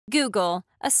Google,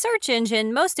 a search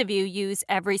engine most of you use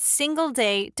every single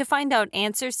day to find out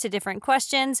answers to different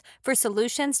questions, for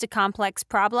solutions to complex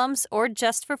problems, or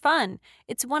just for fun.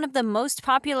 It's one of the most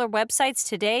popular websites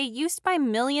today, used by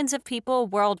millions of people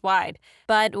worldwide.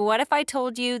 But what if I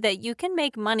told you that you can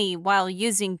make money while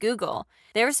using Google?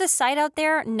 There's a site out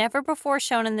there never before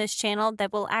shown on this channel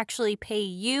that will actually pay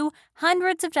you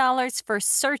hundreds of dollars for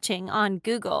searching on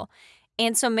Google.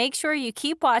 And so make sure you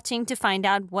keep watching to find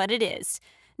out what it is.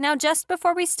 Now, just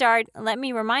before we start, let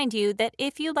me remind you that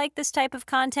if you like this type of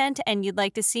content and you'd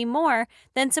like to see more,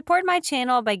 then support my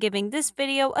channel by giving this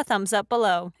video a thumbs up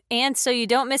below. And so you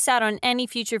don't miss out on any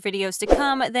future videos to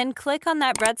come, then click on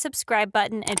that red subscribe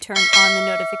button and turn on the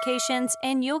notifications,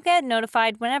 and you'll get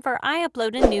notified whenever I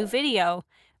upload a new video.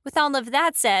 With all of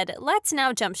that said, let's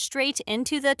now jump straight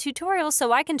into the tutorial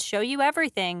so I can show you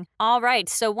everything. Alright,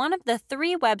 so one of the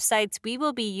 3 websites we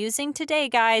will be using today,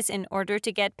 guys, in order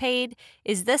to get paid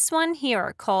is this one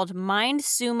here called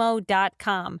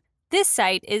MindSumo.com. This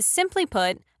site is, simply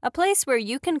put, a place where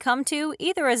you can come to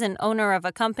either as an owner of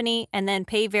a company and then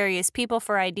pay various people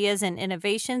for ideas and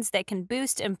innovations that can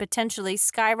boost and potentially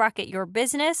skyrocket your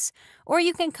business, or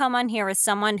you can come on here as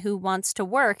someone who wants to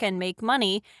work and make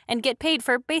money and get paid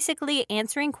for basically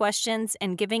answering questions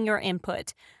and giving your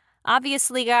input.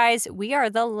 Obviously, guys, we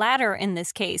are the latter in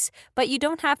this case, but you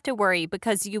don't have to worry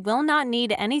because you will not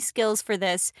need any skills for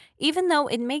this, even though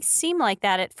it may seem like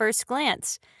that at first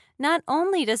glance. Not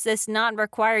only does this not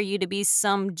require you to be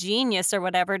some genius or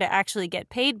whatever to actually get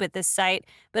paid with this site,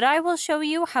 but I will show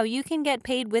you how you can get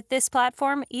paid with this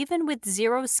platform even with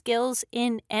 0 skills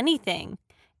in anything.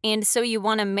 And so you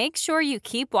want to make sure you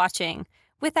keep watching.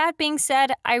 With that being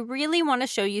said, I really want to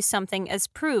show you something as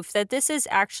proof that this is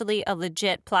actually a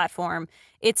legit platform.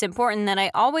 It's important that I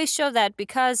always show that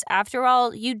because, after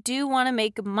all, you do want to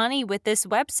make money with this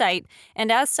website,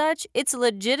 and as such, its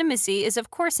legitimacy is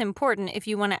of course important if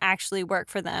you want to actually work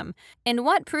for them. And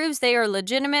what proves they are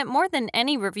legitimate more than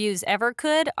any reviews ever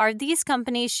could are these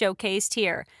companies showcased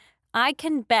here. I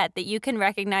can bet that you can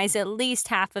recognize at least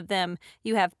half of them.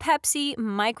 You have Pepsi,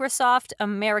 Microsoft,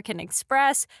 American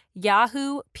Express,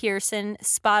 Yahoo, Pearson,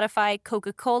 Spotify,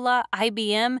 Coca-Cola,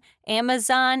 IBM,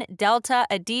 Amazon, Delta,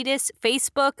 Adidas,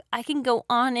 Facebook. I can go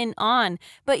on,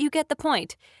 but you get the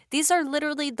point. These are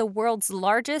literally the world's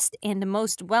largest and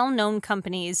most well-known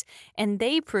companies, and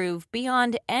they prove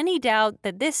beyond any doubt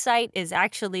that this site is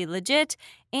actually legit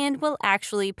and will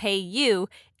actually pay you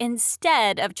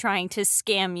instead of trying to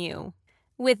scam you.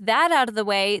 With that out of the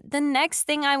way, the next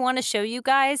thing I want to show you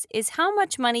guys is how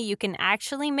much money you can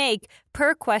actually make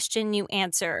per question you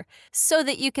answer, so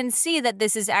that you can see that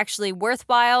this is actually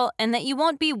worthwhile and that you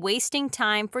won't be wasting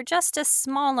time for just a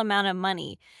small amount of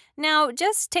money. Now,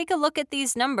 just take a look at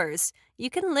these numbers. You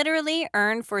can literally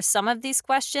earn for some of these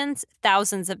questions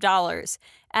thousands of dollars.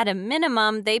 At a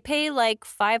minimum, they pay like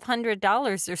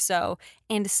 $500 or so,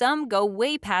 and some go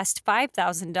way past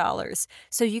 $5,000.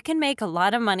 So you can make a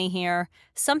lot of money here.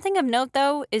 Something of note,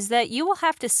 though, is that you will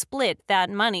have to split that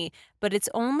money, but it's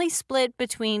only split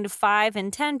between 5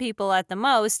 and 10 people at the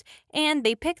most, and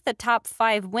they pick the top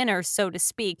 5 winners, so to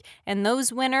speak, and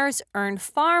those winners earn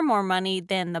far more money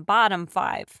than the bottom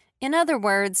 5. In other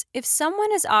words, if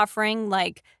someone is offering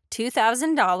like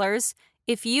 $2,000,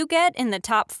 if you get in the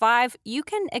top 5, you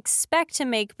can expect to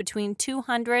make between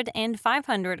 $200 and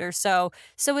 $500 or so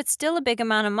it's still a big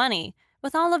amount of money.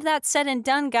 With all of that said and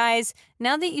done, guys,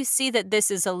 now that you see that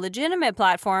this is a legitimate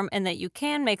platform and that you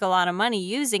can make a lot of money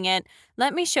using it,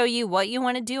 let me show you what you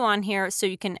want to do on here so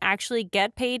you can actually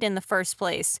get paid in the first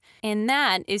place. And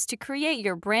that is to create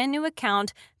your brand new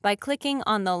account by clicking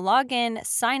on the Login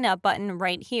Sign Up button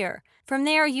right here. From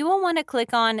there, you will want to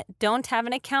click on Don't Have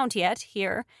an Account Yet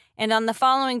here, and on the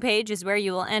following page is where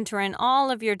you will enter in all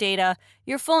of your data,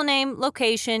 your full name,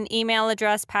 location, email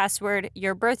address, password,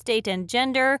 your birth date, and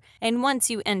gender. And once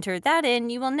you enter that in,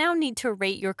 you will now need to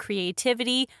rate your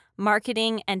creativity,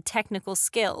 marketing, and technical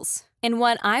skills. And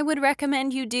what I would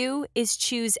recommend you do is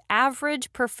choose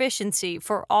average proficiency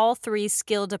for all 3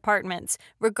 skill departments,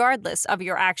 regardless of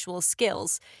your actual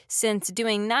skills, since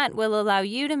doing that will allow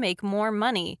you to make more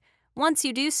money. Once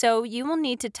you do so, you will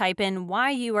need to type in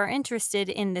why you are interested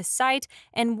in this site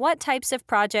and what types of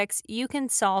projects you can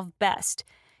solve best.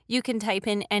 You can type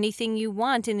in anything you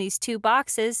want in these 2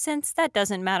 boxes since that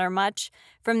doesn't matter much.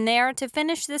 From there, to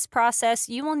finish this process,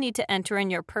 you will need to enter in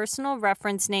your personal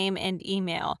reference name and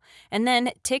email. And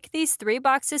then tick these 3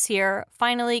 boxes here,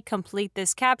 finally complete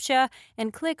this CAPTCHA,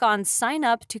 and click on Sign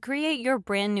Up to create your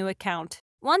brand new account.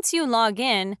 Once you log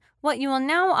in, what you will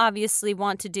now obviously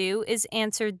want to do is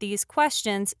answer these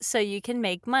questions so you can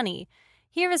make money.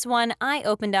 Here is one I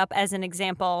opened up as an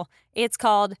example. It's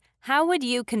called, "How would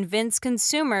you convince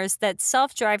consumers that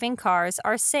self-driving cars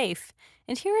are safe?"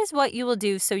 And here is what you will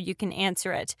do so you can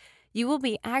answer it. You will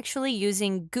be actually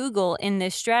using Google in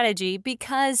this strategy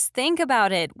because think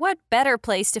about it, what better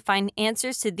place to find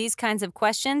answers to these kinds of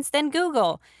questions than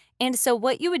Google? And so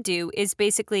what you would do is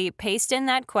basically paste in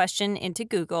that question into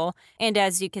Google, and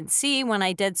as you can see when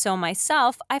I did so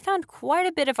myself, I found quite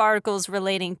a bit of articles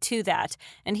relating to that.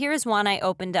 And here's one I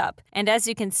opened up. And as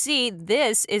you can see,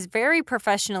 this is very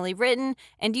professionally written,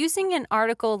 and using an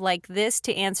article like this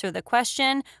to answer the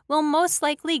question will most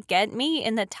likely get me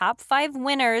in the top 5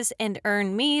 winners and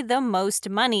earn me the most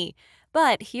money.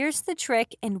 But here's the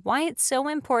trick and why it's so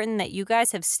important that you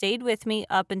guys have stayed with me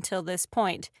up until this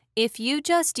point. If you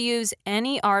just use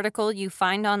any article you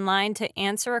find online to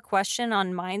answer a question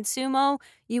on MindSumo,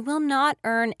 you will not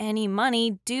earn any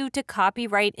money due to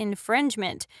copyright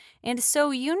infringement. And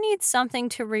so you need something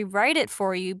to rewrite it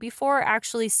for you before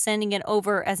actually sending it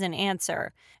over as an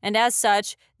answer. And as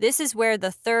such, this is where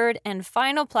the third and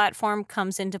final platform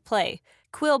comes into play,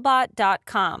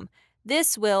 Quillbot.com.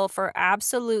 This will, for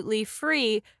absolutely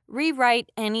free,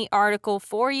 rewrite any article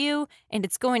for you, and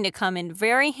it's going to come in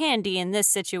very handy in this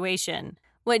situation.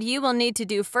 What you will need to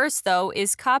do first, though,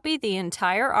 is copy the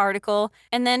entire article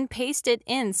and then paste it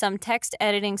in some text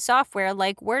editing software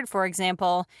like Word, for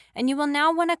example, and you will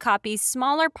now want to copy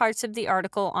smaller parts of the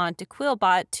article onto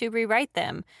Quillbot to rewrite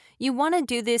them. You want to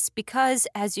do this because,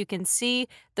 as you can see,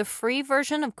 the free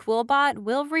version of Quillbot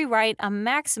will rewrite a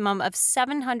maximum of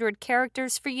 700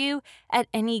 characters for you at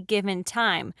any given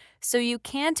time, so you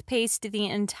can't paste the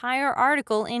entire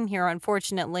article in here,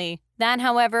 unfortunately. That,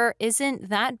 however, isn't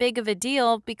that big of a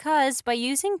deal because by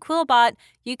using Quillbot,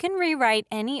 you can rewrite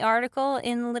any article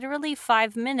in literally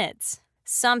 5 minutes,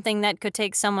 something that could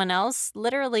take someone else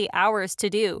literally hours to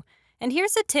do. And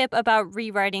here's a tip about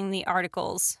rewriting the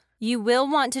articles. You will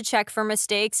want to check for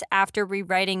mistakes after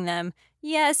rewriting them.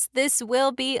 Yes, this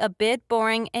will be a bit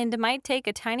boring and might take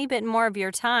a tiny bit more of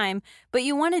your time, but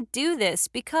you want to do this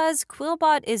because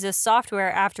Quillbot is a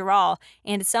software after all,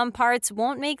 and some parts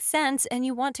won't make sense and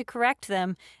you want to correct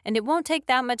them, and it won't take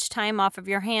that much time off of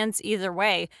your hands either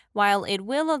way, while it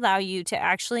will allow you to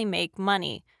actually make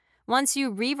money. Once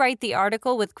you rewrite the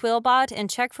article with Quillbot and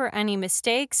check for any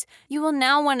mistakes, you will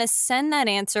now want to send that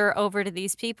answer over to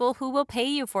these people who will pay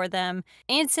you for them.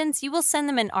 And since you will send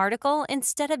them an article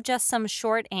instead of just some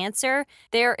short answer,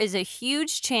 there is a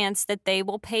huge chance that they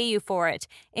will pay you for it.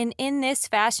 And in this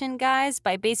fashion, guys,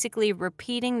 by basically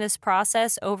repeating this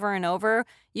process over and over,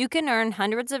 you can earn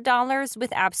hundreds of dollars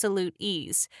with absolute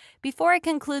ease. Before I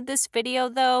conclude this video,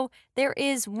 though, there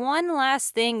is one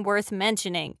last thing worth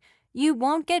mentioning. You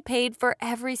won't get paid for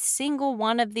every single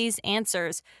one of these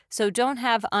answers, so don't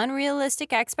have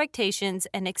unrealistic expectations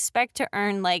and expect to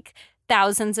earn like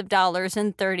thousands of dollars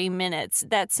in 30 minutes.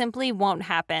 That simply won't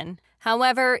happen.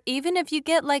 However, even if you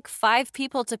get like 5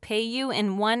 people to pay you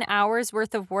in 1 hour's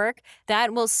worth of work,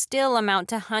 that will still amount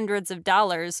to hundreds of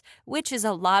dollars, which is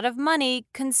a lot of money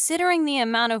considering the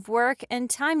amount of work and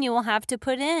time you will have to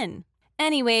put in.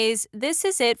 Anyways, this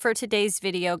is it for today's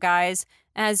video, guys.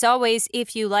 As always,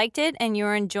 if you liked it and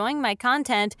you're enjoying my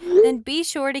content, then be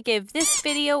sure to give this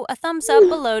video a thumbs up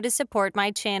below to support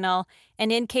my channel.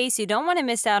 And in case you don't want to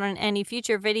miss out on any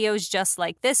future videos just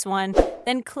like this one,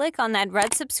 then click on that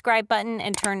red subscribe button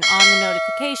and turn on the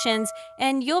notifications,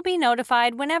 and you'll be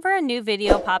notified whenever a new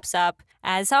video pops up.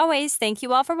 As always, thank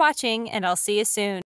you all for watching, and I'll see you soon.